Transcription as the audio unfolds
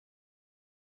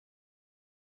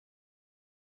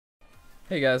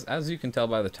Hey guys, as you can tell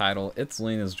by the title,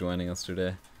 ItsLean is joining us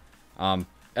today.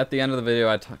 At the end of the video,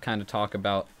 I kind of talk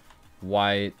about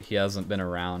why he hasn't been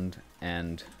around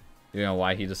and,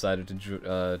 why he decided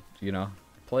to,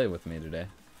 play with me today.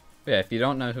 But yeah, if you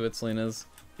don't know who ItsLean is,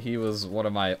 he was one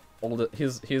of my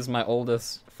oldest, he's my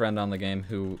oldest friend on the game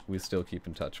who we still keep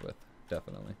in touch with,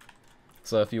 definitely.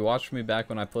 So if you watched me back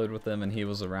when I played with him and he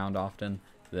was around often,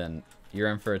 then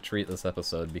you're in for a treat this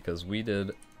episode because we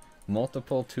did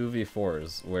multiple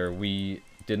 2v4s where we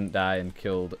didn't die and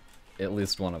killed at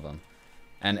least one of them.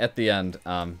 And at the end,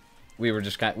 we were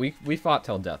just we fought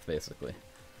till death, basically.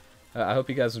 I hope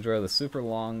you guys enjoy the super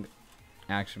long,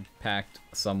 action-packed,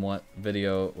 somewhat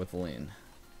video with Lean.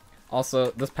 Also,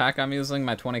 this pack I'm using,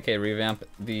 my 20k revamp,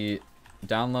 the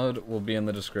download will be in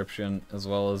the description, as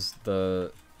well as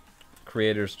the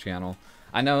creator's channel.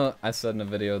 I know I said in a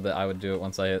video that I would do it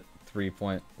once I hit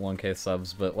 3.1k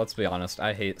subs, but let's be honest,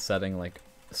 I hate setting like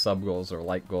sub goals or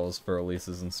like goals for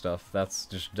releases and stuff. That's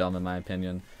just dumb in my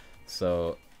opinion,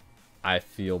 so I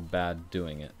feel bad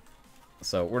doing it.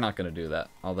 So we're not going to do that,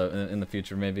 although in the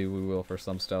future maybe we will for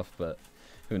some stuff, but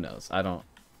who knows. I don't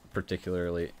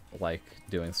particularly like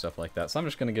doing stuff like that, so I'm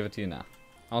just going to give it to you now.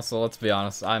 Also, let's be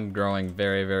honest, I'm growing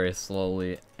very, very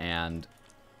slowly, and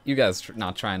you guys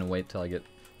not trying to wait till I get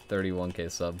 31k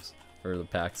subs for the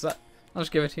pack, so I'll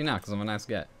just give it to you now because I'm a nice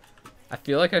guy. I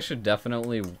feel like I should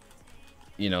definitely,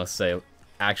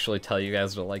 actually tell you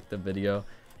guys to like the video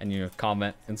and,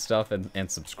 comment and stuff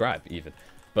and subscribe even.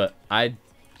 But I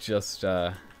just,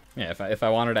 if I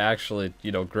wanted to actually,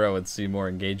 grow and see more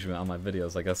engagement on my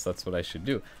videos, I guess that's what I should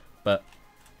do. But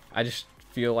I just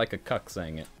feel like a cuck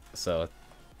saying it, so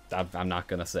I'm not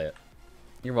going to say it.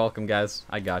 You're welcome, guys.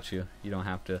 I got you. You don't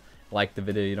have to like the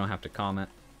video. You don't have to comment.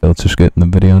 Let's just get in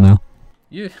the video now.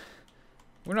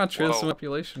 We're not trans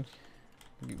manipulation.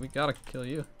 We gotta kill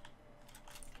you.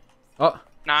 Oh!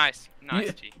 Nice.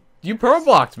 Nice, G. You pro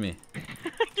blocked me!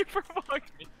 You pro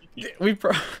blocked me!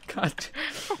 God.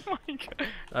 Oh my god.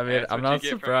 I mean, I'm not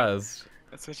surprised.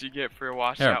 That's what you get for a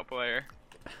washed-out player.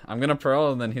 I'm gonna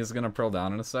pro, and then he's gonna pro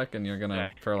down in a sec, and you're gonna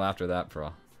pro after that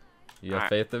pro. You have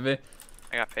faith in me?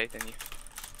 I got faith in you.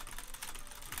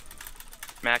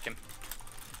 Smack him.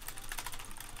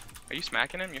 Are you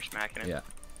smacking him? You're smacking him. Yeah.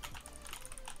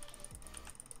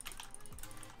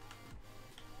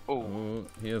 Oh,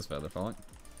 he is feather falling.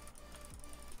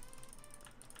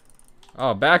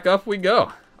 Oh, back up we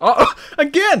go. Oh,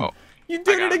 again! Oh, you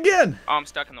did it again! Oh, I'm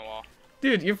stuck in the wall.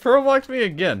 Dude, you pro blocked me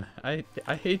again. I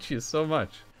hate you so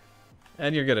much.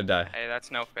 And you're gonna die. Hey, that's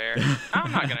no fair.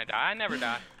 I'm not gonna die. I never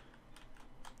die.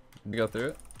 You go through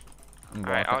it?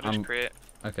 Alright, I'll just crit.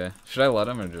 Okay. Should I let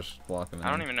him or just block him? I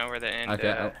don't even know where the end.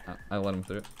 Okay, I let him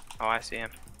through. Oh, I see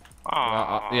him.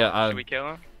 Oh, yeah. Should we kill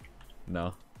him?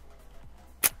 No.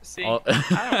 See,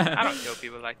 I don't kill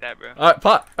people like that, bro. All right,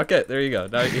 pot. Okay, there you go.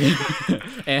 Now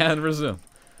and resume.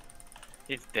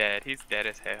 He's dead. He's dead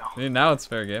as hell. I mean, now it's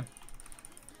fair game.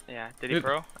 Yeah. Did he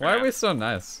pro? Why are we so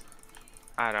nice?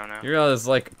 I don't know. You realize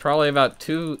like probably about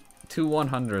two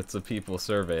 1/100ths of people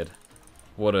surveyed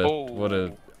would have.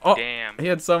 Oh, damn. He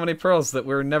had so many pearls that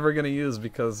we're never gonna use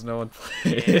because no one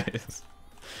plays. Yeah.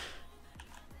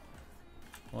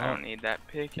 Well, I don't need that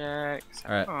pickaxe.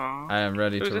 Alright, I am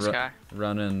ready to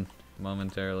run in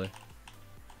momentarily.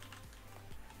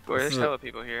 Boy, there's hella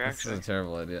people here, actually. This is a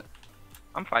terrible idea.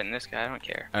 I'm fighting this guy, I don't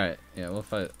care. Alright, yeah, we'll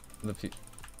fight the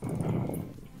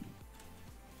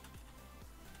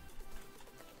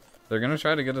They're gonna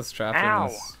try to get us trapped in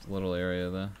this little area,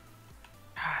 though.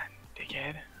 God,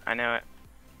 dickhead. I know it.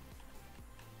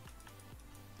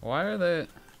 Why are they...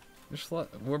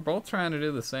 We're both trying to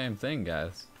do the same thing,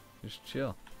 guys. Just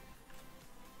chill.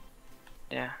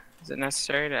 Yeah. Is it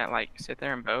necessary to, like, sit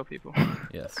there and bow people?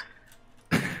 Yes.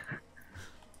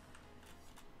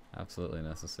 Absolutely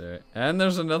necessary. And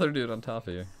there's another dude on top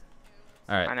of you.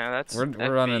 Alright. I know, that's...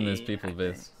 We're running these people's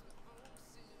base.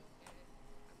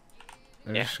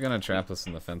 They're just gonna trap us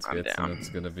in the fence gates, and it's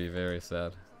gonna be very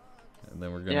sad. And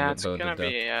then we're gonna get bowed to death. Yeah, it's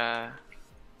gonna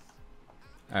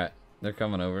be, Alright. They're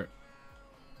coming over.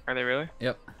 Are they really?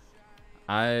 Yep.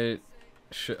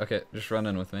 Okay, just run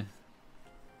in with me.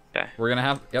 Okay. We're gonna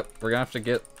have to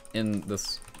get in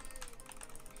this.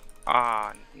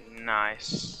 Ah,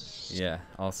 nice. Yeah,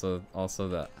 also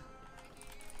that.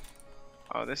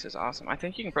 Oh, this is awesome. I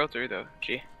think you can pro through though,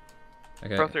 G.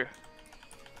 Okay. Pro through.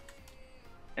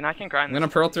 And I can grind. I'm gonna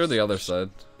pro through the other side.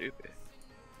 Stupid.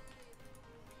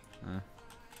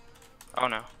 Oh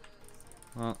no.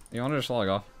 Well, you wanna just log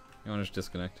off? You wanna just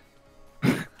disconnect?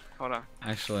 Hold on.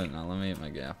 Actually, no, let me eat my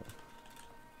gapple.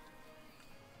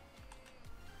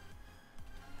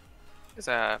 It's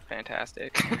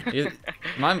fantastic.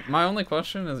 My only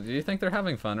question is, do you think they're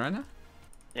having fun right now?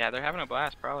 Yeah, they're having a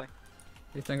blast, probably. Do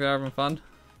you think they're having fun?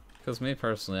 Because me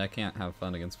personally, I can't have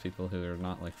fun against people who are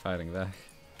not like fighting back.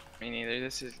 Me neither.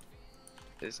 This is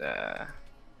why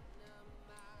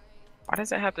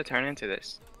does it have to turn into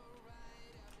this?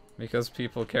 Because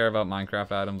people care about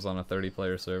Minecraft items on a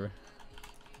 30-player server.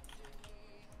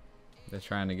 They're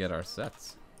trying to get our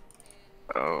sets.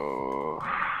 Oh,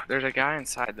 there's a guy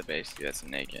inside the base that's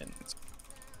naked. It's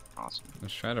awesome.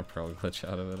 Let's try to pro glitch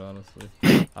out of it, honestly.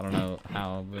 I don't know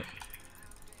how, but...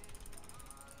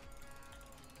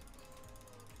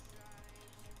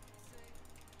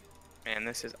 Man,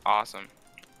 this is awesome.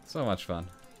 So much fun.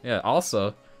 Yeah,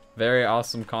 also, very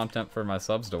awesome content for my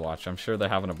subs to watch. I'm sure they're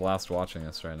having a blast watching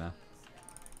this right now.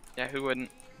 Yeah, who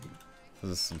wouldn't?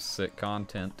 This is some sick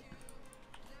content.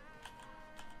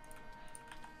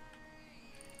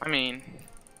 I mean...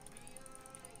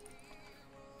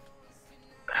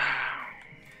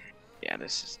 yeah,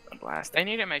 this is a blast. They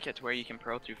need to make it to where you can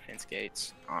pro through fence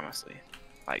gates, honestly.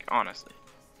 Like, honestly.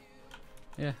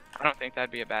 Yeah. I don't think that'd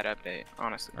be a bad update,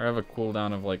 honestly. Or have a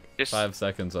cooldown of like Just 5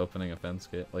 seconds opening a fence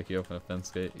gate. Like you open a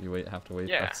fence gate, you have to wait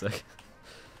Yeah. 5 seconds.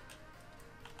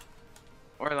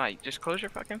 Or like, just close your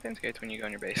fucking fence gates when you go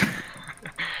in your base.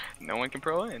 No one can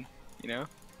pro in, you know?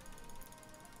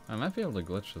 I might be able to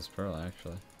glitch this pearl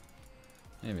actually.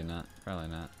 Maybe not. Probably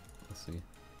not. Let's see.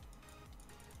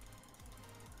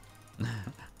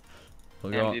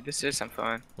 Damn, dude, this is some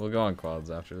fun. We'll go on quads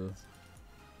after this.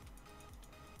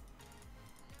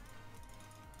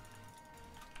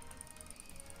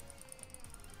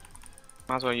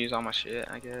 Might as well use all my shit,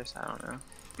 I guess. I don't know.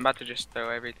 I'm about to just throw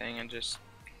everything and just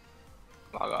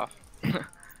log off.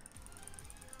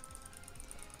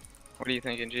 What are you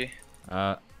thinking, G?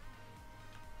 Yeah,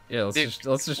 let's Dude, just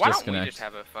why disconnect. don't we just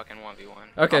have a fucking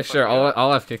 1v1? Okay, sure.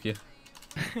 I'll F kick you.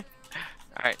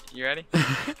 Alright, you ready?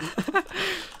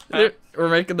 Dude, we're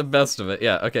making the best of it.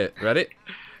 Yeah. Okay. Ready?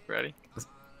 Ready?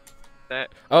 That.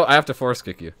 Oh, I have to force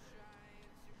kick you.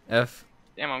 F.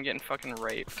 Damn, I'm getting fucking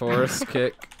raped. Force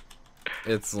kick.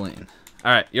 It's lean.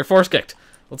 All right, you're force kicked.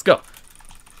 Let's go.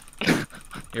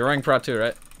 You're running Pro 2,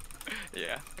 right?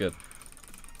 Yeah. Good.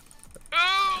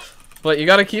 But you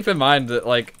gotta keep in mind that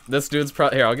like this dude's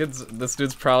here. I'll get this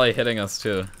dude's probably hitting us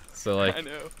too. So like, I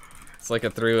know. it's like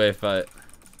a 3-way fight.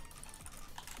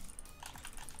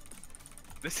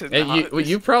 This is Hey, not,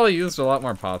 you probably used a lot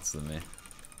more pots than me.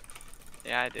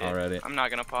 Yeah, I did. Already. I'm not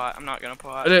gonna pot. I'm not gonna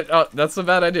pot. Oh, that's a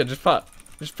bad idea. Just pot.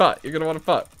 Just pot. You're gonna want to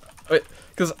pot. Wait,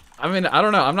 because I mean I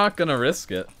don't know. I'm not gonna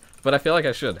risk it, but I feel like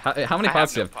I should. How many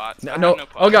pots do you have? Pots. No, I no. have no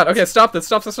pots. Oh god. Okay, stop this.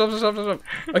 Stop.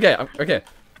 Okay. Okay.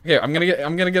 Okay. I'm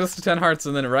gonna get us to 10 hearts,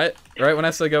 and then right when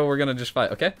I say go, we're gonna just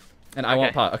fight. Okay. And I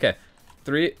won't pot. Okay.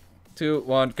 3, 2,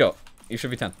 1, go. You should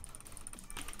be 10.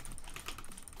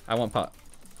 I won't pot.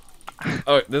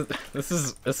 Oh, this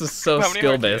is so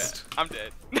skill based. I'm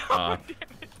dead.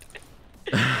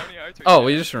 Oh,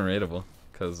 we just were rateable,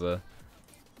 cause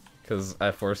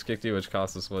I force kicked you, which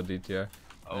cost us 1 DTR.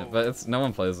 Oh. But no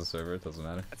one plays the server. It doesn't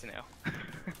matter. That's an L.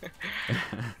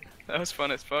 That was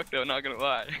fun as fuck, though. Not gonna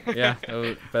lie. Yeah, it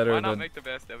was better. Why not make the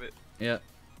best of it? Yeah.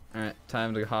 All right,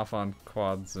 time to hop on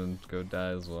quads and go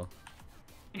die as well.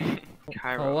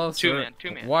 Hello, sir.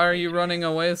 Two man. Why are you running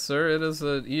away, sir? It is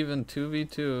an even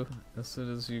 2v2 as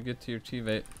soon as you get to your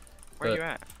teammate. Where you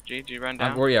at? G, run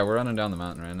down. We're running down the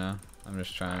mountain right now. I'm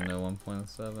just trying to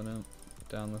 1.7 out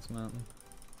down this mountain.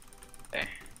 Okay.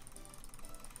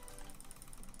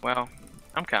 Well,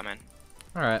 I'm coming.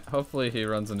 All right. Hopefully he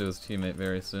runs into his teammate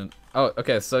very soon. Oh,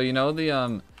 okay. So you know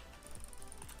the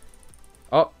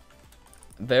Oh,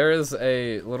 there is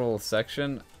a little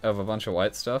section of a bunch of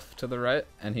white stuff to the right,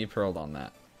 and he pearled on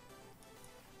that.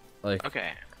 Like.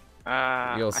 Okay.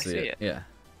 You'll I see it. Yeah.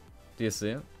 Do you see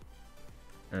it?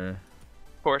 Or.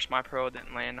 Of course, my pearl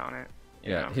didn't land on it.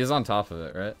 Yeah, know. he's on top of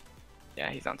it, right?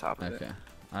 Yeah, he's on top of it. Okay.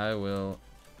 I will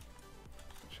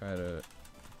try to.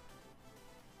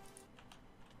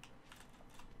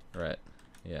 Right.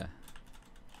 Yeah.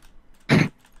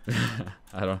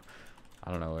 I don't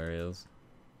know where he is.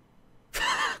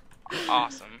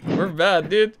 Awesome. We're bad,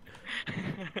 dude.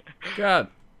 God.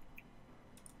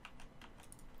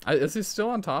 Is he still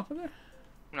on top of there?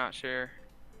 I'm not sure.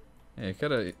 Yeah, he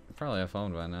could have probably have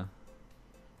phoned by now.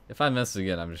 If I miss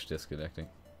again, I'm just disconnecting.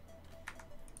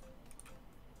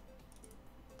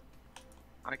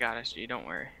 I got us, G. Don't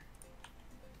worry.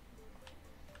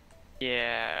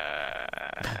 Yeah,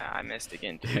 I missed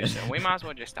again too. So we might as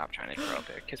well just stop trying to throw up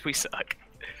there because we suck.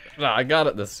 No, I got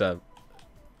it this time.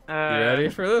 You ready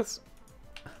for this?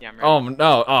 Yeah, I'm ready. Oh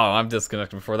no! Oh, I'm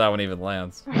disconnected before that one even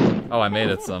lands. Oh, I made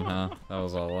it somehow. That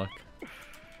was all luck.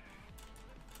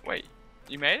 Wait,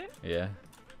 you made it? Yeah.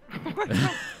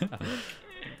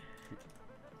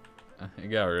 It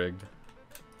got rigged.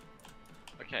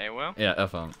 Okay, well. Yeah,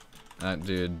 F him. That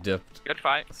dude dipped Good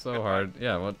fight. so Good hard. Fight.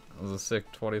 Yeah, what it was a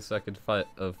sick 20-second fight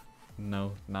of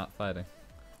not fighting.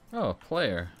 Oh,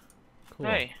 player. Cool.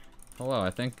 Hey. Hello, I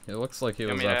think it looks like he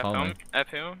was F homing. F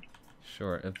him?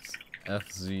 Sure, it's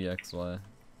FZXY.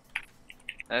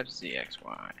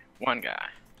 FZXY. One guy.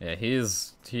 Yeah, he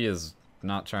is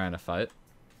not trying to fight.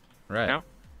 Right. No?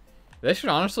 They should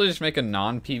honestly just make a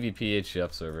non-PvP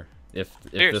HCF server. If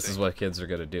this is what kids are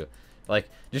gonna do. Like,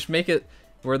 just make it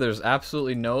where there's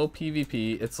absolutely no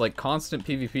PvP. It's like constant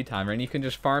PvP timer, and you can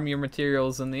just farm your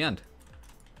materials in the end.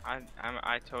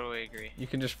 I totally agree. You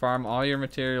can just farm all your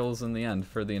materials in the end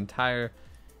for the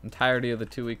entirety of the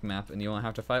 2-week map, and you won't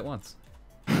have to fight once.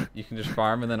 You can just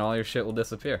farm, and then all your shit will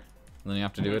disappear. And then you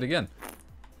have to do it again.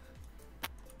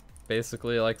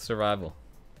 Basically like survival.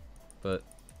 But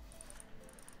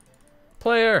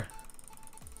player!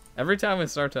 Every time we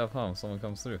start to have home, someone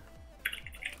comes through.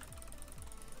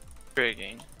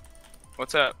 Rigging.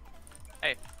 What's up?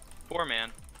 Hey,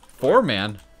 4-man.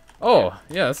 4-man? Oh,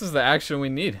 yeah, this is the action we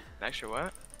need. Extra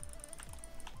what?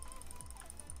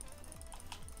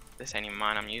 This ain't even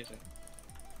mine I'm using.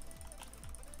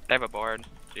 They have a board.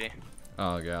 Gee.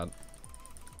 Oh, God.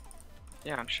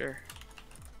 Yeah, I'm sure.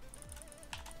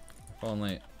 If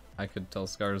only I could tell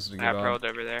Scars to I get have on. probed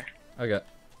over there. Okay.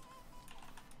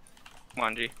 Come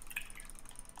on, G.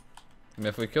 I mean,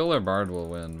 if we kill their Bard, we'll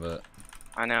win, but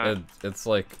I know. it's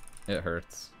like, it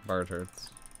hurts. Bard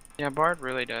hurts. Yeah, Bard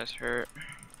really does hurt.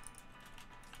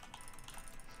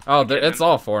 Oh, it's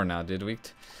all 4 now, dude.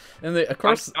 And of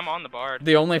course, I'm on the Bard.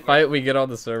 the only fight we get on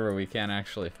the server, we can't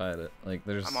actually fight it. Like,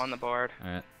 there's. I'm on the Bard.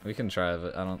 Alright, we can try,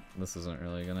 but this isn't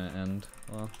really gonna end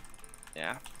well.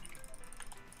 Yeah.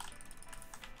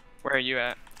 Where are you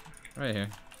at? Right here.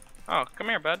 Oh, come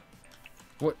here, bud.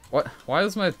 What? Why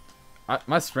is my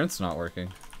sprint's not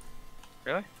working?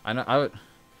 Really? I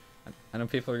know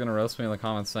people are gonna roast me in the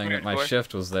comments saying that my Boy.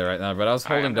 shift was there right now, but I was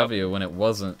holding W when it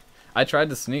wasn't. I tried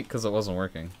to sneak because it wasn't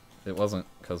working. It wasn't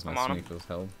because my sneak was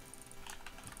held.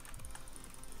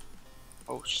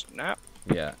 Oh snap!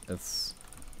 Yeah, it's.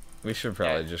 We should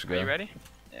probably just go. Are you ready?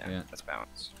 Yeah. Let's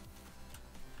bounce.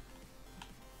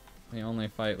 The only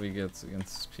fight we get is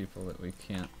against people that we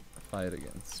can't fight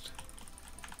against.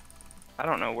 I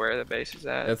don't know where the base is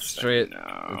at. It's straight.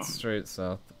 It's straight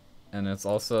south, and it's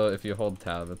also if you hold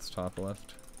tab, it's top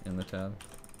left in the tab.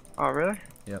 Oh really?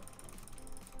 Yep.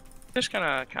 Just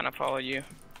gonna kind of follow you.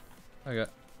 Okay.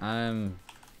 I don't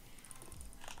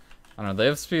know. They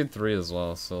have speed 3 as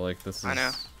well, so like this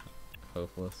is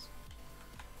hopeless.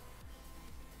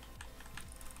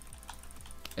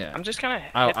 Yeah. I'm just gonna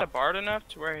hit the Bard enough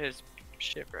to where his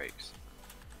shit breaks.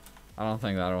 I don't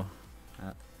think that'll.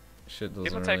 Shit doesn't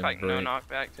People really take like break. no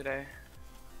knockback today.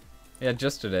 Yeah,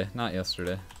 just today, not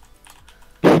yesterday.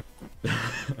 Oh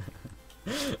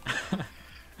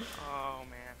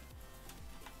man.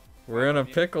 We're in a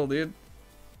pickle, dude.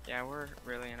 Yeah, we're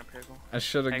really in a pickle. I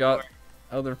should have got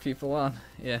other people on.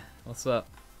 Yeah, what's up?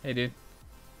 Hey, dude.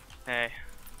 Hey,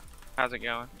 how's it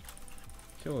going?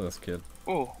 Kill this kid.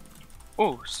 Ooh,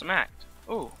 ooh, smacked.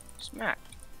 Ooh,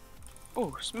 smacked.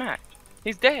 Ooh, smacked.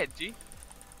 He's dead, G.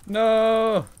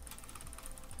 No!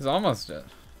 He's almost dead.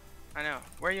 I know.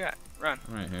 Where you at? Run.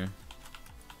 I'm right here.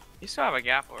 You still have a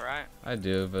gapple, right? I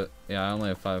do, but yeah, I only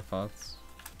have 5 pots.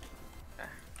 Okay.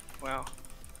 Well,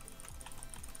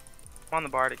 I'm on the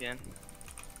Bard again.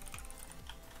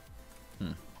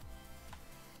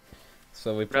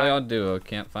 So we play on duo,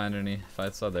 can't find any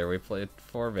fights out there. We played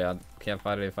 4 bad, can't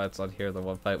find any fights out here. The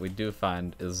one fight we do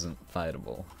find isn't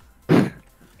fightable.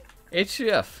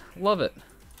 HCF, love it.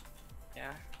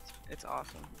 Yeah, it's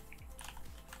awesome.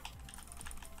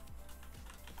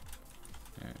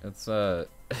 Alright, it's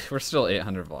we're still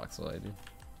 800 blocks away, dude.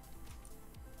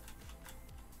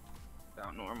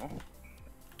 About normal.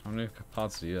 How many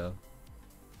pots do you have?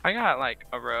 I got like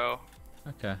a row.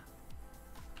 Okay.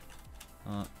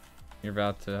 You're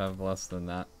about to have less than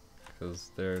that,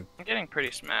 because they're. I'm getting pretty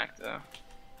smacked though.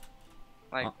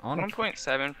 Like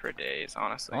 1.7 for days,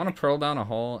 honestly. I want to pearl down a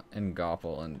hole and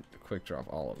gopple and quick drop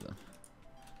all of them.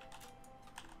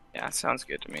 Yeah, sounds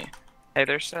good to me. Hey,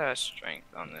 there's strength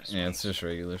on this. Yeah, it's just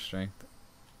regular strength.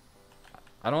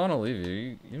 I don't want to leave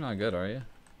you. You're not good, are you?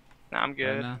 No, I'm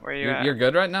good. Right Where are you at? You're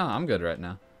good right now? I'm good right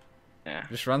now. Yeah.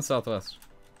 Just run southwest.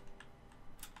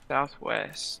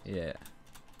 Southwest. Yeah.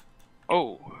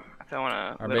 Oh, I fell on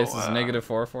a Our little, base is negative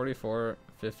 444,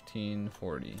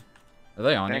 1540. Are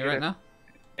they on you right now?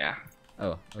 Yeah. Oh.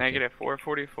 Okay. Negative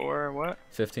 444, what?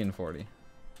 1540.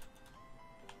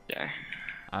 Yeah.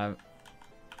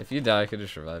 If you die, I could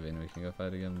just revive you and we can go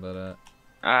fight again. But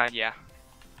yeah.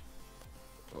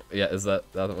 yeah, is that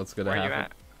what's gonna happen? Where you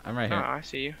at? I'm right Oh, here. I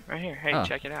see you. Right here. Hey, Oh.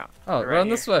 check it out. Oh, They're run right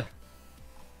this way.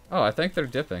 Oh, I think they're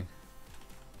dipping.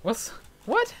 What?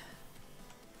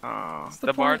 Oh, What's the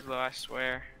point? bard's low, I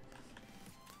swear.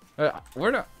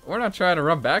 We're not trying to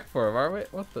run back for him, are we?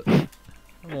 What the?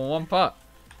 Well, one pot.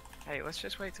 Hey, let's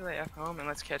just wait till they F home and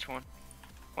let's catch one.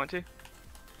 1, 2.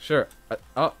 Sure.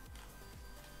 Oh.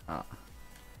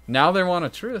 Now they want a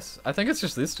truce. I think it's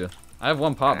just these two. I have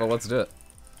one pot, but let's do it.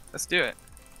 Let's do it.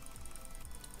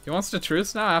 He wants to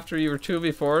truce now after you were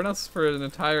 2v4ing us for an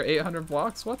entire 800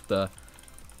 blocks? What the?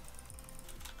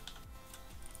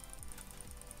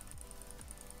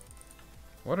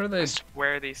 What are they? I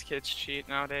swear these kids cheat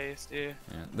nowadays, dude.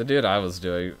 Yeah, the dude I was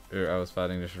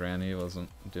fighting just ran. He wasn't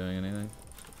doing anything.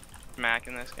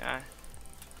 Smacking this guy.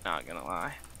 Not gonna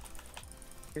lie.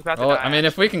 He's about to Well, die. I mean,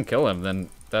 if we can kill him, then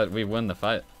we win the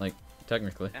fight. Like,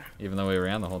 technically. Yeah. Even though we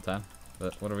ran the whole time.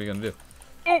 But what are we gonna do?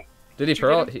 Oh! Did he you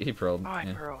pearl? get He pearled. Oh, I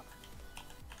Yeah. pearled.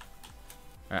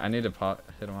 Alright, I need to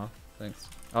hit him off. Thanks.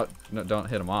 Oh, no, don't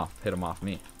hit him off. Hit him off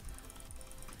me.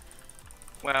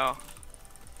 Well,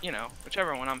 you know,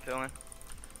 whichever one I'm feeling.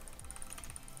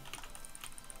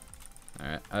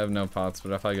 Alright, I have no pots,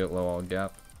 but if I get low, I'll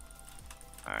gap.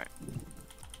 Alright.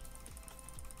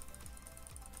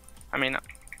 I mean,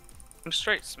 I'm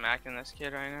straight smacking this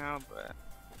kid right now,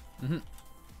 but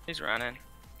he's running.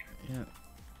 Yeah,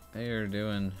 they are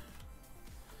doing.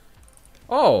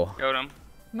 Oh, Got him.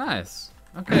 nice.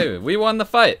 Okay, we won the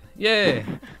fight. Yay!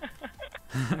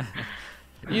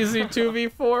 Easy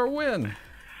 2v4 win.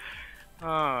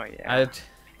 Oh yeah.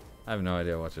 I have no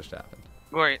idea what just happened.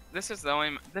 Glory, this is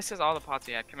all the pots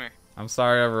he had. Come here. I'm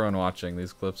sorry, everyone watching.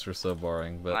 These clips are so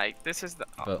boring, but Like, this is the.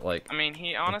 but like, I mean,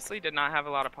 he honestly did not have a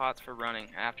lot of pots for running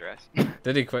after us.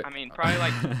 did he quit? I mean, probably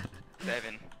like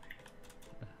 7.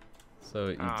 So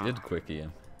you did quickie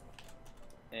him.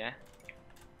 Yeah.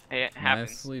 Hey, it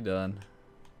happens. Nicely done.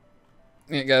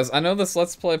 Yeah, guys, I know this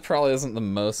Let's Play probably isn't the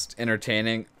most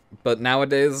entertaining, but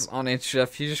nowadays on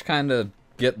HF, you just kind of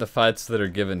get the fights that are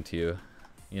given to you.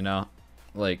 You know?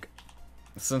 Like,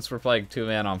 since we're playing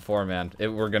 2-man on 4-man,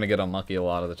 we're going to get unlucky a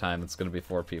lot of the time. It's going to be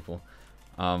 4 people.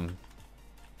 You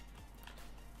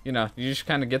know, you just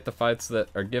kind of get the fights that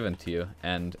are given to you,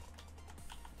 and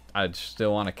I'd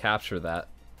still want to capture that,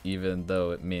 even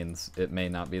though it means it may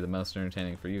not be the most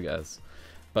entertaining for you guys.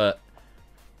 But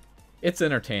it's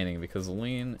entertaining because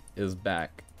Lean is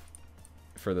back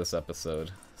for this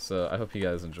episode. So I hope you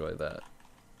guys enjoy that.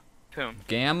 Boom.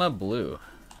 Gamma Blue.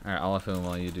 Alright, I'll film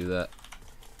while you do that.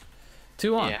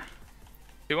 2 on. Yeah.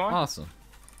 2 on? Awesome.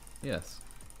 Yes.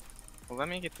 Well, let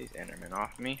me get these Endermen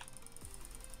off me.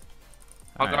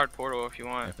 I'll Alright. guard portal if you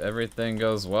want. If everything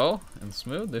goes well and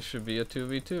smooth, this should be a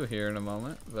 2v2 here in a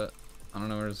moment, but I don't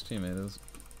know where his teammate is.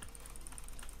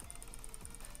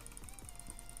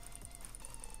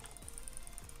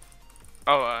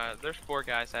 Oh, there's 4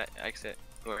 guys at exit.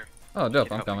 Glory. Oh, dope,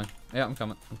 Can I'm help me. coming. Yeah, I'm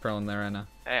coming. I'm prowling there right now.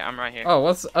 Hey, I'm right here. Oh,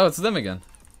 it's them again.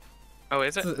 Oh,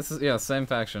 is it? This is, yeah, same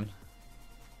faction.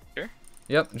 Sure?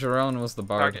 Yep, Jerome was the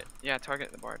bard. Target. Yeah,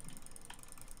 target the bard.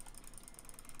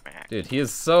 Mac. Dude, he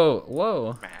is so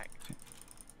low. Mac.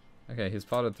 Okay, he's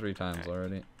potted 3 times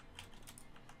already.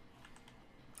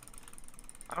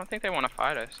 I don't think they want to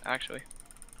fight us, actually.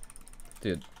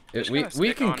 Dude, Just we gonna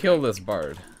stick can on kill him. this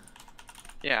bard.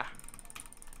 Yeah.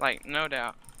 Like, no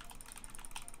doubt.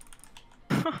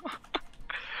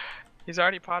 He's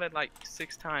already potted like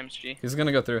 6 times, G. He's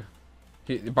gonna go through.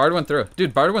 Bard went through.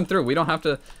 Dude, Bard went through. We don't have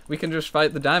to. We can just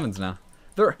fight the diamonds now.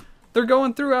 They're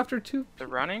going through after 2. They're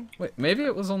running? Wait, maybe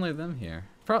it was only them here.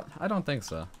 I don't think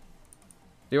so.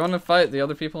 Do you want to fight the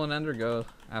other people in Ender? Go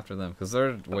after them, because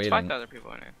they're Let's waiting. fight the other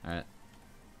people in it. Alright.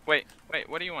 Wait,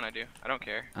 what do you want to do? I don't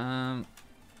care.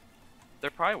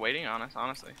 They're probably waiting on us,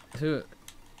 honestly. Who?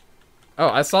 Oh,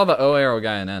 I saw the O arrow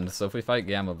guy in End, so if we fight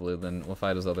Gamma Blue, then we'll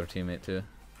fight his other teammate too.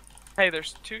 Hey,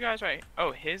 there's 2 guys right.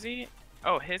 Oh, Hizzy?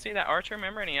 Oh, Hizzy, that archer,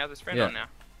 remember? And he has his friend on now.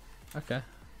 Okay.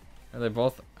 Are they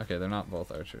both? Okay, they're not both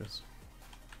archers.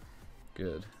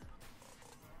 Good.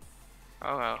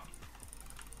 Oh, well.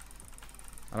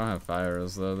 I don't have fire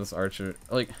arrows though. This archer,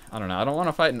 like, I don't know. I don't want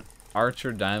to fight an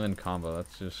archer diamond combo.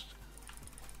 That's just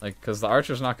like, cause the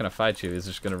archer's not gonna fight you. He's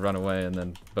just gonna run away and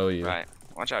then bow you. Right.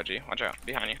 Watch out, G. Watch out.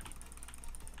 Behind you.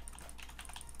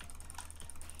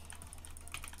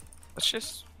 Let's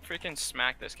just freaking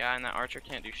smack this guy and that archer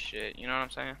can't do shit. You know what I'm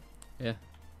saying? Yeah.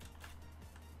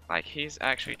 Like, he's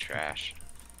actually trash.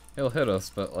 He'll hit us,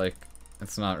 but like,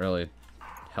 it's not really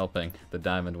helping the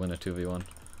diamond win a 2v1.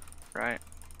 Right.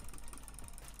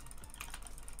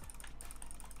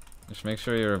 Just make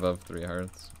sure you're above 3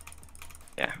 hearts.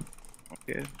 Yeah.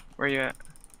 Good. Where you at?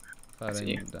 I see Fighting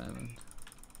you. diamond.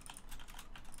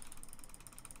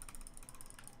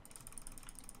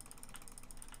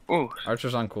 Ooh.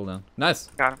 Archer's on cooldown. Nice.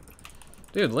 Got him.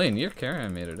 Dude, Lean, you're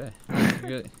carrying me today.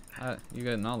 You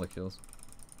getting all the kills.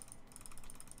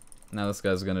 Now this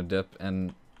guy's gonna dip,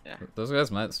 and Yeah. those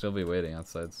guys might still be waiting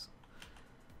outside.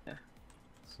 Yeah.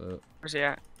 So Where's he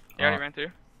at? He already ran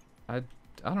through? I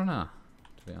don't know,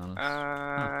 to be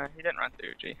honest. He didn't run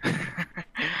through, G.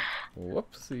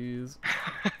 Whoopsies.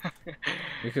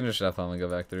 We can just FL and go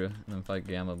back through, and then fight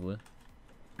Gamma Blue.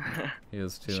 He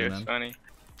is 2 She and was then. funny.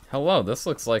 Hello, this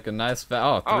looks like a nice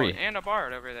Oh, 3. and a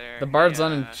bard over there. The bard's Yeah.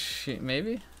 unenchanted,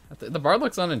 maybe? The bard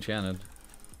looks unenchanted.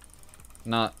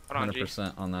 Not Hold on,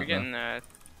 100% on that, You're getting,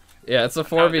 Yeah, it's a no,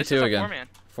 4v2 this is a again. 4-man.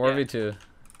 4v2.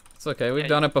 It's okay, we've Yeah,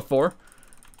 done it before.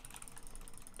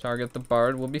 Target the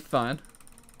bard, we'll be fine.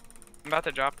 I'm about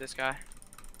to drop this guy.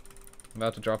 I'm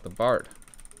about to drop the bard.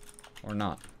 Or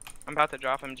not. I'm about to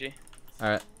drop him, G.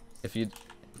 Alright, if you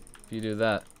do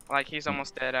that. Like, he's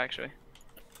almost dead, actually.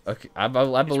 Okay, I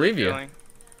believe you. Refueling.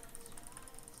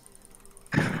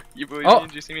 You believe Oh. me?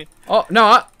 Did you see me? Oh,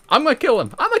 no, I'm gonna kill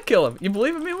him. I'm gonna kill him. You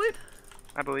believe in me, Lean?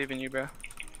 I believe in you, bro.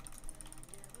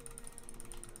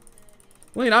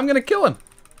 Lean, I'm gonna kill him.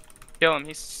 Kill him.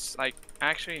 He's, like,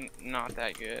 actually not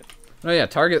that good. No, yeah,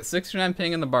 target 69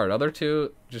 ping in the bard. Other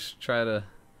 2, just try to...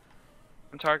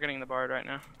 I'm targeting the bard right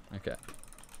now. Okay.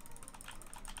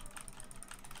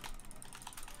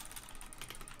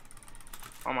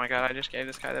 Oh my god, I just gave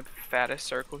this guy the fattest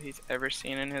circle he's ever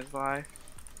seen in his life.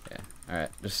 Yeah, alright.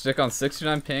 Just stick on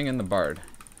 69 ping in the bard.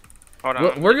 Hold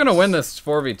on. We're gonna win this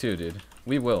 4v2, dude.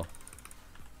 We will.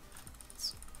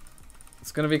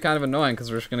 It's gonna be kind of annoying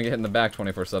because we're just gonna get hit in the back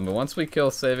 24/7. But once we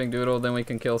kill Saving Doodle, then we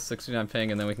can kill 69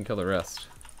 ping, and then we can kill the rest.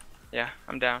 Yeah,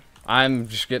 I'm down. I'm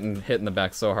just getting hit in the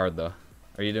back so hard, though.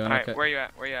 Are you doing Alright, okay? where you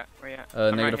at? Where you at? Where you at?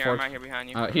 I'm negative right here, 4. I'm right here behind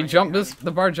you. He jumped this.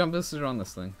 The bar jump boosted on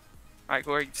this thing. Alright,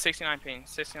 Glory, 69 ping.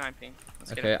 69 ping.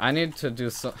 Let's get Okay, it. I need to do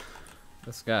so.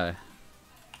 This guy.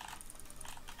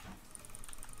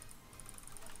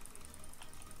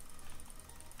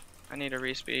 I need a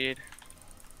respeed.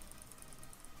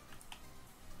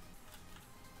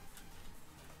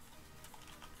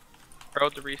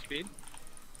 Road to respeed.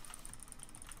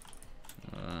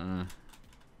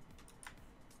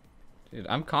 Dude,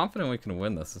 I'm confident we can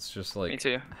win this. It's just like Me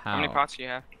too. how many pots do you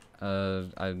have?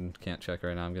 I can't check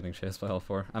right now. I'm getting chased by all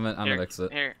 4. I'm at Here,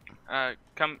 exit. Here,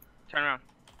 come, turn around.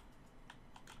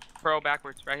 Pro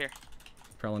backwards, right here.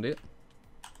 Pearl and it.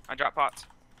 I drop pots.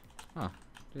 Oh,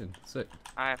 dude, sick.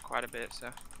 I have quite a bit,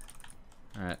 so.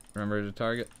 Alright, remember to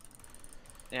target.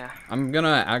 Yeah. I'm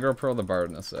gonna aggro pearl the bard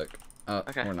in a sec.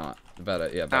 Okay. Or not. Bad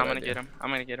idea. No, Bad I'm gonna idea. get him. I'm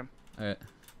gonna get him. Alright.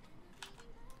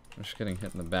 I'm just getting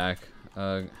hit in the back.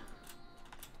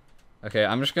 Okay,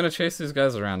 I'm just gonna chase these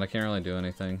guys around. I can't really do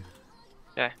anything.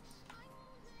 Okay.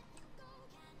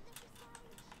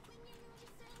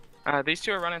 These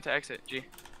 2 are running to exit, G.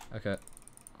 Okay.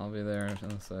 I'll be there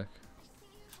in a sec.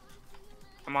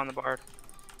 I'm on the bard.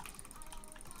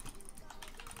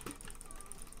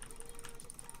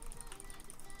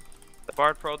 The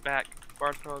bard pro'd back.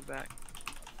 Bard pro'd back.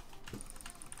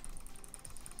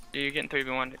 You're getting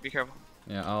 3v1. Be careful.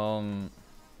 Yeah,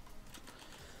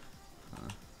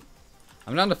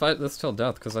 I'm down to fight this till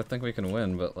death because I think we can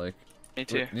win, but like... Me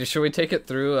too. Should we take it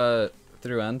through,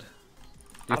 through end?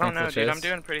 I don't know, we'll dude. I'm chase?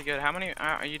 doing pretty good. How many...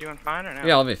 are you doing fine or no?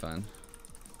 Yeah, I'll be fine.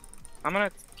 I'm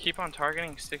gonna keep on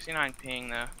targeting 69 ping,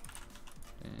 though.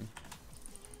 Dang.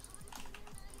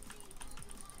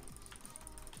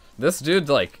 This dude,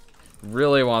 like,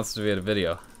 really wants to be in a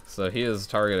video, so he is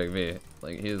targeting me.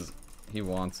 Like, he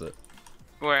wants it.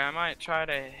 Boy, I might try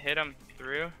to hit him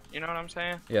through, you know what I'm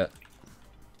saying? Yeah.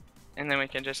 And then we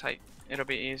can just, like, it'll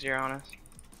be easier on us.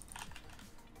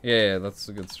 Yeah, that's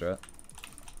a good strat.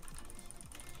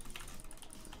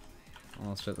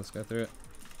 I'll shit this guy through it.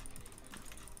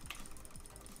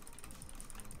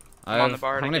 I'm on the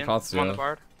bard How many again. pots do I'm you on the have?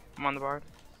 bard. I'm on the bard.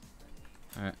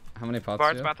 Alright, how many pots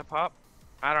Bard's do you about have? to pop.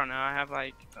 I don't know. I have,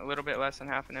 like, a little bit less than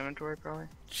half an inventory, probably.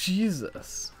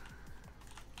 Jesus.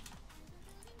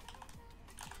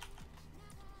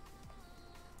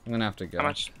 I'm gonna have to go How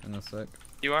much? in a sec.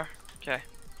 You are? Okay.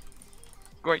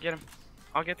 Go ahead, get him.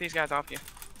 I'll get these guys off you.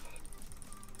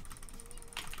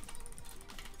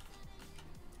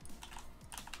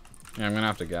 Yeah, I'm gonna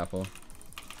have to gapple.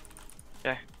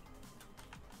 Okay.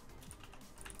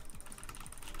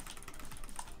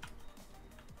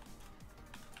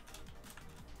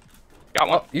 Got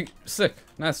one. Oh, you sick.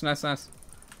 Nice, nice, nice.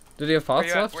 Did he have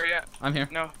pots left? Where you at? I'm here.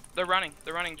 No, they're running.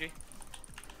 They're running, G.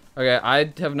 Okay,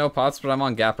 I have no pots, but I'm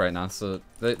on gap right now, so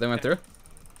they went through?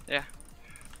 Yeah.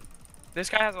 This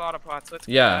guy has a lot of pots. Let's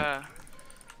Yeah.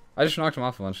 I just knocked him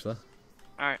off a bunch, though.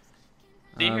 Alright.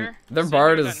 See here? Their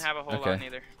bard is... doesn't have a whole lot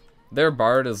neither. Their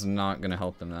bard is not going to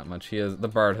help them that much. The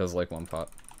bard has like 1 pot.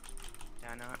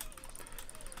 Yeah, I know it.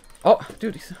 Oh,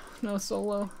 dude, he's so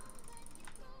low.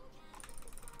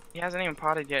 He hasn't even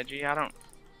potted yet, G. I don't...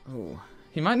 Oh,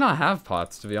 he might not have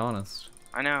pots, to be honest.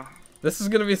 I know. This is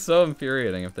going to be so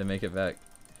infuriating if they make it back.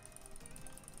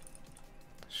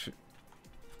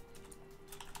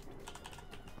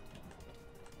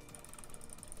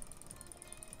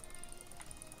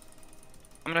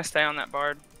 I'm gonna stay on that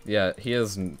bard. Yeah, he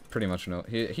has pretty much no...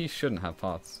 He shouldn't have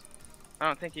pots. I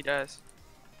don't think he does.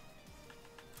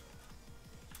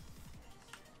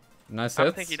 Nice hits. I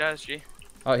don't think he does, G.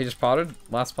 Oh, he just potted?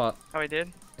 Last pot. Oh, he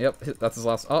did? Yep, that's his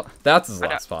last... Oh, that's his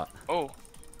last pot. Oh.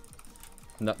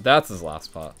 No, that's his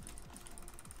last pot.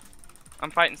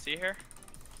 I'm fighting C here.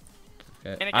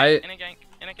 Okay, in a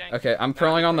gank. Okay, I'm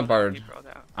proling on the bard.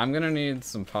 I'm gonna need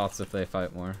some pots if they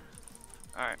fight more.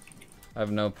 Alright. I have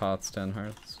no pots, 10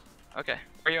 hearts. Okay,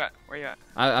 where you at? Where you at?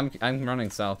 I'm running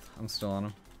south. I'm still on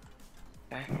him.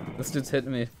 Okay. This dude's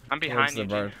hitting me. I'm behind you,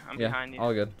 bard. I'm behind you.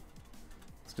 All good.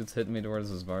 This dude's hitting me towards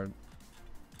his bard.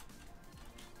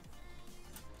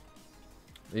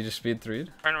 You just speed 3'd?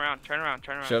 Turn around.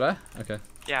 Should I? Okay.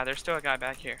 Yeah, there's still a guy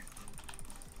back here.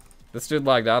 This dude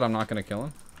lagged out. I'm not gonna kill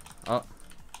him. Oh.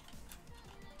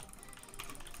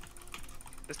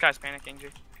 This guy's panicking, G.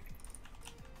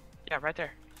 Yeah, right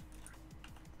there.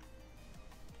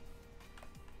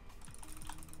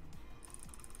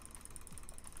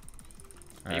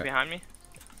 Are you behind me?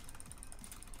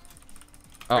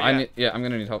 Oh, I'm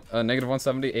gonna need help. Negative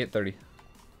 170, 830.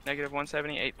 Negative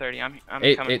 170, 830. I'm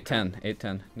coming.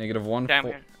 810. Negative 1. Down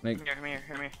here. Come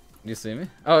here. Do you see me?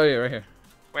 Oh, yeah, right here.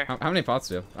 Where? How many pots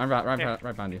do you have? I'm right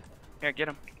behind you. Here, get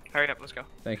him. Hurry up, let's go.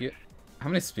 Thank you. How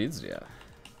many speeds do you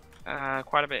have?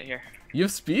 Quite a bit here. You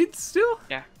have speeds still?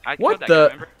 Yeah. I what killed that the?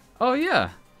 guy, remember? Oh,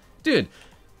 yeah. Dude.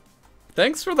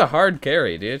 Thanks for the hard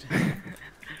carry, dude.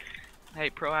 Hey,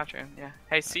 pro after him, yeah.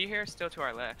 Hey, C here, still to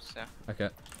our left, so. Okay.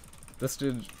 This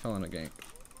dude fell in a gank.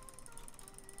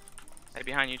 Hey,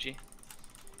 behind you, G.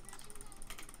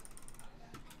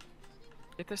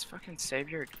 Get this fucking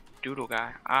savior doodle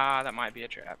guy. Ah, that might be a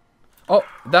trap. Oh,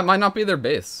 that might not be their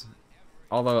base.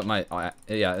 Although it might. Oh,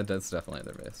 yeah, it's definitely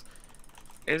their base.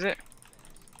 Is it?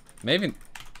 Maybe.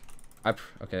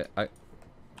 Okay.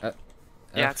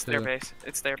 Yeah, it's their base.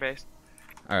 It's their base.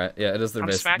 Alright, yeah, it is their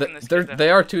base. They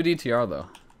are 2 DTR though.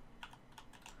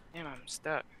 Damn, I'm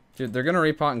stuck. Dude, they're gonna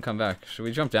repot and come back. Should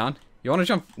we jump down? You wanna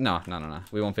jump? No.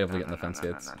 We won't be able to get in the fence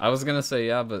gates. I was gonna say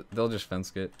yeah, but they'll just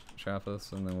fence gate trap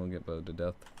us and then we'll get bowed to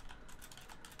death.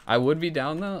 I would be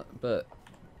down though, but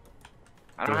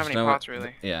I don't have any pots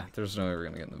really. Yeah, there's no way we're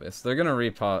gonna get in the base. They're gonna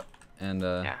repot and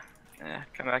Yeah,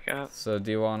 come back up. So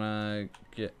do you wanna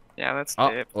get? Yeah, let's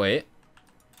dip. Wait.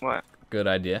 What? Good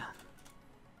idea.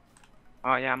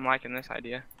 Oh yeah, I'm liking this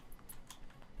idea.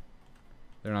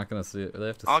 They're not gonna see it. They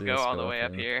have to. I'll go all the way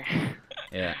up here.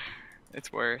 Yeah.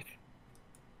 It's worth.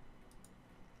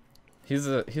 He's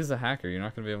a hacker. You're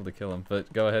not gonna be able to kill him.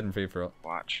 But go ahead and free for it.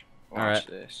 Watch Alright,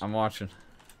 this. I'm watching.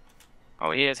 Oh,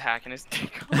 he is hacking his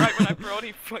dick. Right when I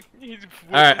broed, he's.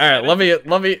 Alright.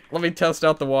 Let me test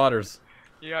out the waters.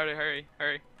 You gotta hurry.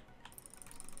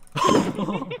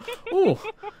 Ooh,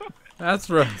 that's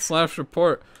slash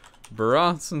report.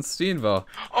 Bronson Steenvo.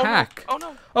 Hack. No. Oh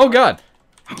no. Oh god.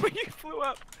 You flew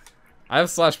up. I have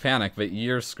slash panic, but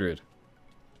you're screwed.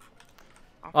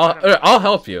 I'll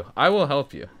help you. I will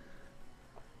help you.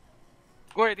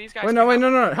 Glory, these guys. Wait,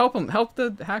 no. Help him. Help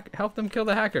them kill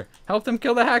the hacker. Help them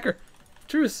kill the hacker.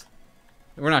 Truce.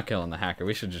 We're not killing the hacker.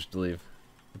 We should just leave.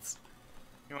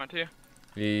 You want to?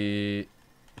 We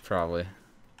probably.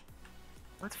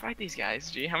 Let's fight these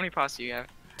guys. G, how many pots do you have?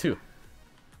 2.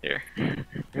 Here.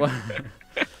 What?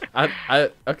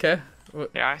 Okay.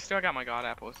 Yeah, I still got my god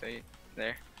apple. So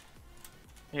there.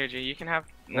 Here, G, you can have.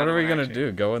 What are we gonna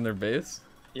do? Go in their base?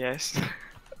 Yes.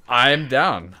 I'm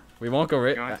down. We won't go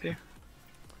right. You want to?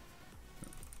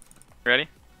 Ready?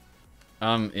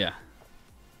 Yeah.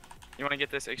 You want to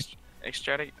get this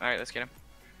extract? All right, let's get him.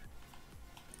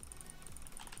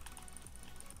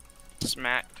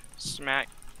 Smacked.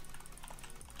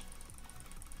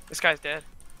 This guy's dead.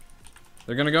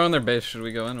 They're gonna go in their base. Should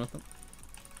we go in with them?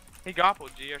 He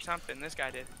gobbled G or something. This guy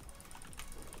did.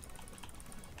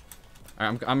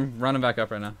 Alright, I'm running back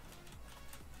up right now.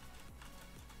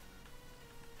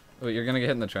 Wait, you're gonna get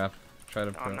hit in the trap. Try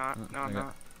to. No, I'm not. No, I'm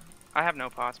not. I have no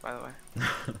pots, by the way.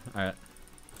 Alright.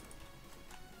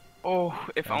 Oh,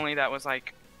 if only that was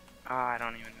like I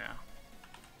don't even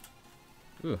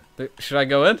know. Ooh, should I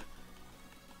go in?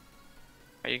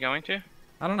 Are you going to?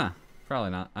 I don't know. Probably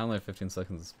not. I only have 15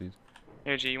 seconds of speed.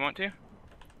 Here, G, you want to?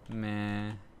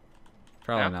 Meh.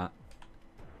 Probably No? not.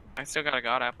 I still got a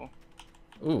god apple.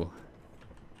 Ooh.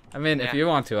 I mean, if Yeah. you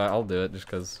want to, I'll do it just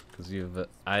because you've.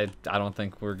 I don't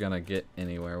think we're gonna get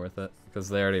anywhere with it because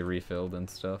they already refilled and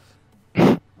stuff.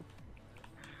 Yeah,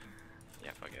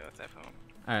 fuck it, let's have fun.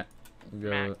 All right,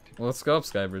 Macked. let's go up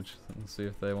Skybridge and see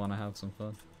if they want to have some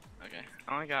fun. Okay,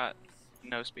 I only got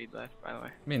no speed left, by the way.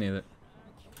 Me neither.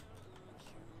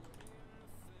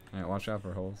 All right, watch out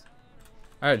for holes.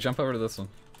 All right, jump over to this one.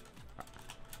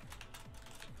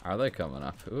 Are they coming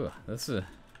up? Ooh, this is.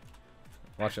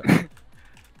 Watch out.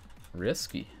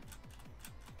 Risky.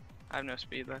 I have no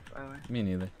speed left, by the way. Me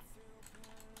neither.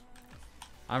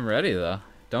 I'm ready though.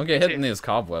 Don't get hit in these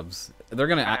cobwebs. They're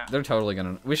gonna. They're totally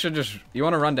gonna. We should just. You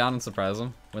want to run down and surprise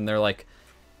them when they're like.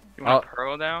 You want to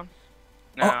pearl down?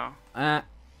 No. Aw.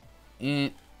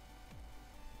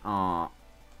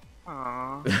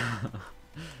 Aww.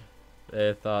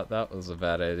 They thought that was a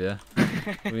bad idea.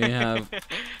 We have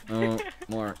no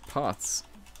more pots.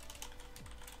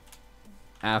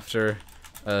 After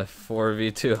a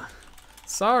 4v2.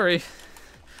 Sorry.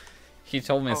 He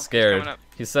told me scared.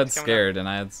 He said scared and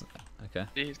I had... Okay.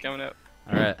 Gee, he's coming up.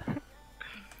 Alright.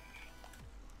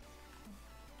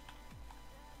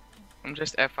 I'm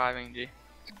just F5ing, G.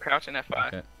 Crouch and F5.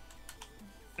 Okay. And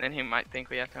then he might think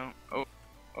we have to... Oh.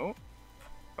 Oh.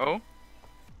 Oh.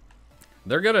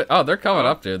 They're gonna... Oh, they're coming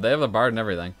up, dude. They have a bard and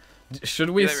everything. Should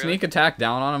we sneak attack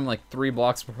down on them like 3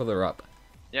 blocks before they're up?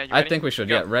 Yeah, you I think we should.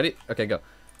 Go. Yeah, ready? Okay, go.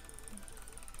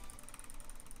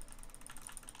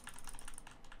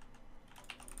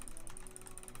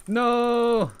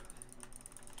 No!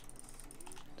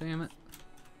 Damn it.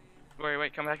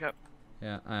 Wait, come back up.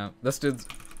 Yeah, this dude's...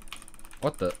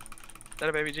 What the? Is that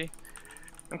a baby G?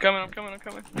 I'm coming.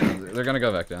 They're gonna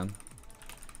go back down.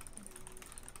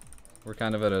 We're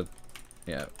kind of at a...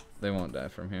 Yeah, they won't die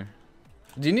from here.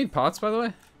 Do you need pots, by the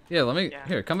way? Yeah, let me... Yeah.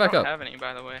 Here, come back up. I don't have any,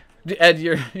 by the way. Ed,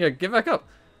 yeah, get back up.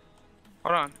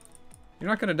 Hold on. You're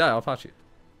not gonna die, I'll pot you.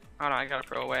 Hold on, I gotta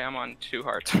throw away. I'm on 2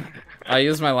 hearts. I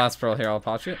used my last pearl here, I'll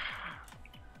pot you.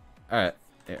 Alright,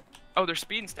 here. Oh, there's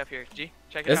speed and stuff here. G,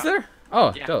 check it out. Is there?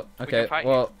 Oh, yeah, dope. Okay,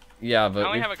 well, yeah, but... I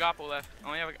only have a gopple left.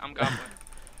 I'm goppling.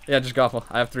 Yeah, just gopple.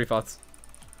 I have 3 pots.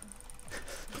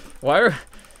 Why are...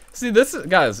 See, this is...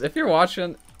 Guys, if you're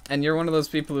watching and you're one of those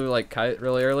people who, like, kite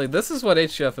really early, this is what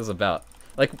HCF is about.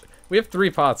 Like, we have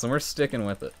 3 pots and we're sticking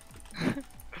with it.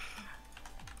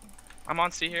 I'm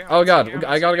on C here. Oh god,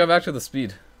 I gotta go back to the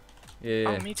speed.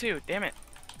 Yeah. Oh, me too. Damn it.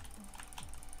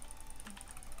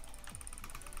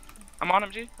 I'm on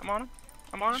him, G. I'm on him.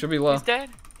 Should be low.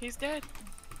 He's dead.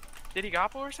 Did he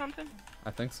gopple or something?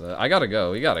 I think so. I gotta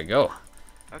go. We gotta go.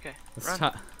 Okay.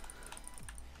 Run.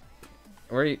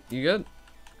 Where are you? You good?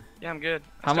 Yeah, I'm good.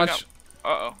 How much?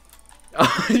 Uh-oh.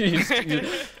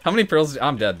 How many pearls?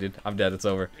 I'm dead, dude. I'm dead. It's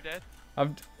over. You're dead?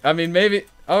 I mean, maybe.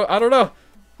 Oh, I don't know.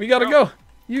 We gotta go.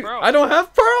 I don't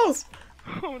have pearls.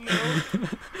 Oh no.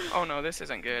 Oh no, this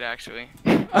isn't good actually.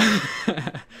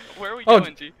 Where are we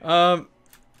going, G? I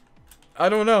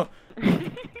don't know.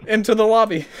 Into the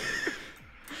lobby.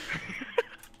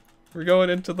 We're going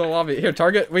into the lobby. Here,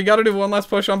 target. We gotta do one last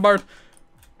push on Bard.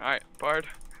 Alright, Bard.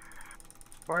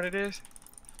 Bard it is.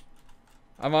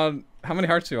 I'm on... How many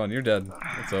hearts are you on? You're dead.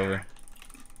 It's over.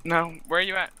 No, where are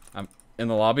you at? I'm in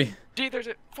the lobby. Gee, there's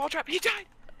a fall trap. He died!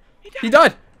 He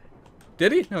died!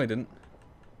 Did he? No, he didn't.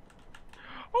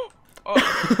 Oh!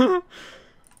 Oh,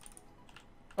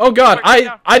 oh god,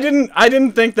 I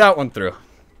didn't think that one through.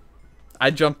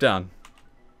 I jumped down.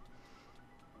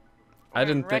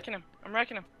 I'm wrecking him.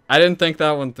 I didn't think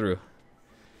that one through.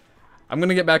 I'm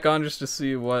gonna get back on just to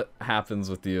see what happens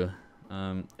with you.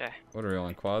 Yeah. What are we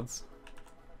on, quads?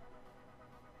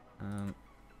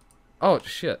 Oh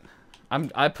shit.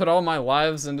 I put all my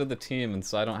lives into the team and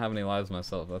so I don't have any lives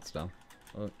myself. That's dumb.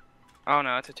 Oh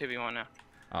no, it's a 2v1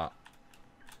 now.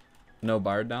 No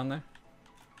Bard down there?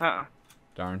 Uh-uh.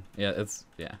 Darn. Yeah,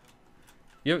 yeah.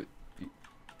 You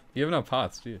have no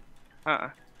pots, do you? Uh-uh.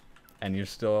 And you're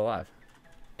still alive.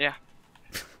 Yeah.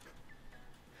 I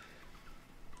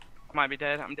might be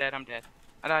dead. I'm dead.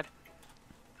 I died.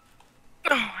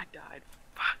 Oh, I died.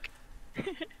 Fuck.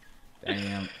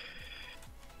 Damn.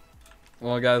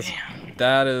 Well, guys,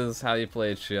 that is how you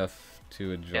play HCF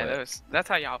to enjoy. Yeah, that's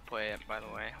how y'all play it, by the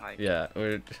way. Like. Yeah,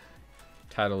 we're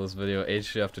title this video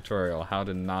HCF tutorial: how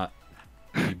to not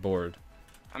be bored.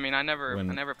 I mean, I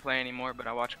never play anymore, but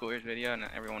I watch Glory's video and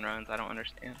everyone runs. I don't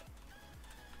understand.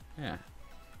 Yeah,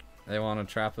 they want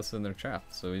to trap us in their trap,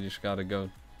 so we just gotta go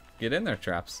get in their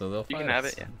traps so they'll fight You can have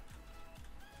us. it, yeah.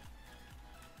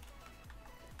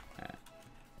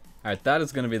 Alright, that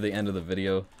is going to be the end of the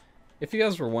video. If you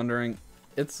guys were wondering,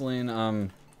 ItsLean,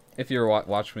 if you were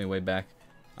watching me way back,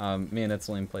 me and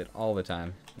ItsLean played all the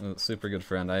time. He was a super good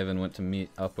friend. I even went to meet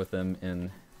up with him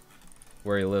in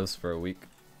where he lives for a week.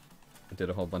 Did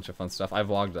a whole bunch of fun stuff. I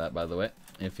vlogged that, by the way,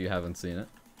 if you haven't seen it.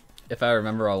 If I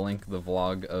remember, I'll link the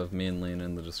vlog of me and Lean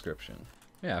in the description.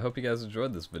 Yeah, I hope you guys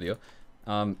enjoyed this video.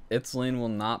 ItsLean will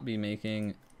not be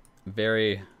making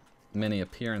very many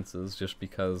appearances just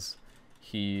because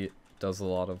he does a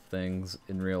lot of things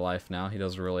in real life now. He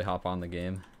doesn't really hop on the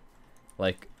game.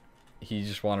 Like, he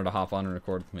just wanted to hop on and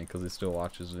record with me because he still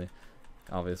watches me,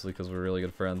 obviously, because we're really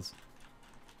good friends.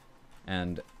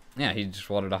 And yeah, he just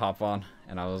wanted to hop on,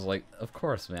 and I was like, of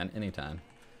course, man, anytime.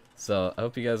 So I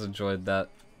hope you guys enjoyed that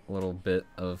little bit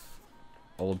of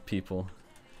old people.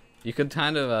 You could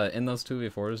kind of, in those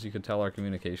 2v4s, you could tell our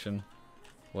communication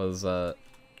was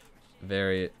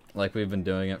very, like, we've been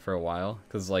doing it for a while,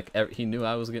 because like he knew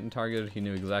I was getting targeted, he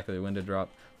knew exactly when to drop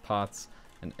pots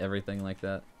and everything like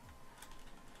that,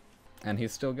 and he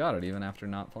still got it even after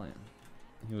not playing.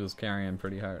 He was carrying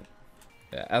pretty hard.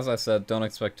 Yeah, as I said, don't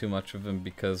expect too much of him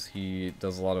because he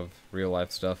does a lot of real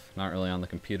life stuff, not really on the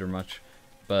computer much,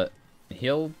 but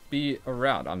he'll be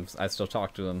around. I still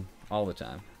talk to him all the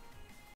time.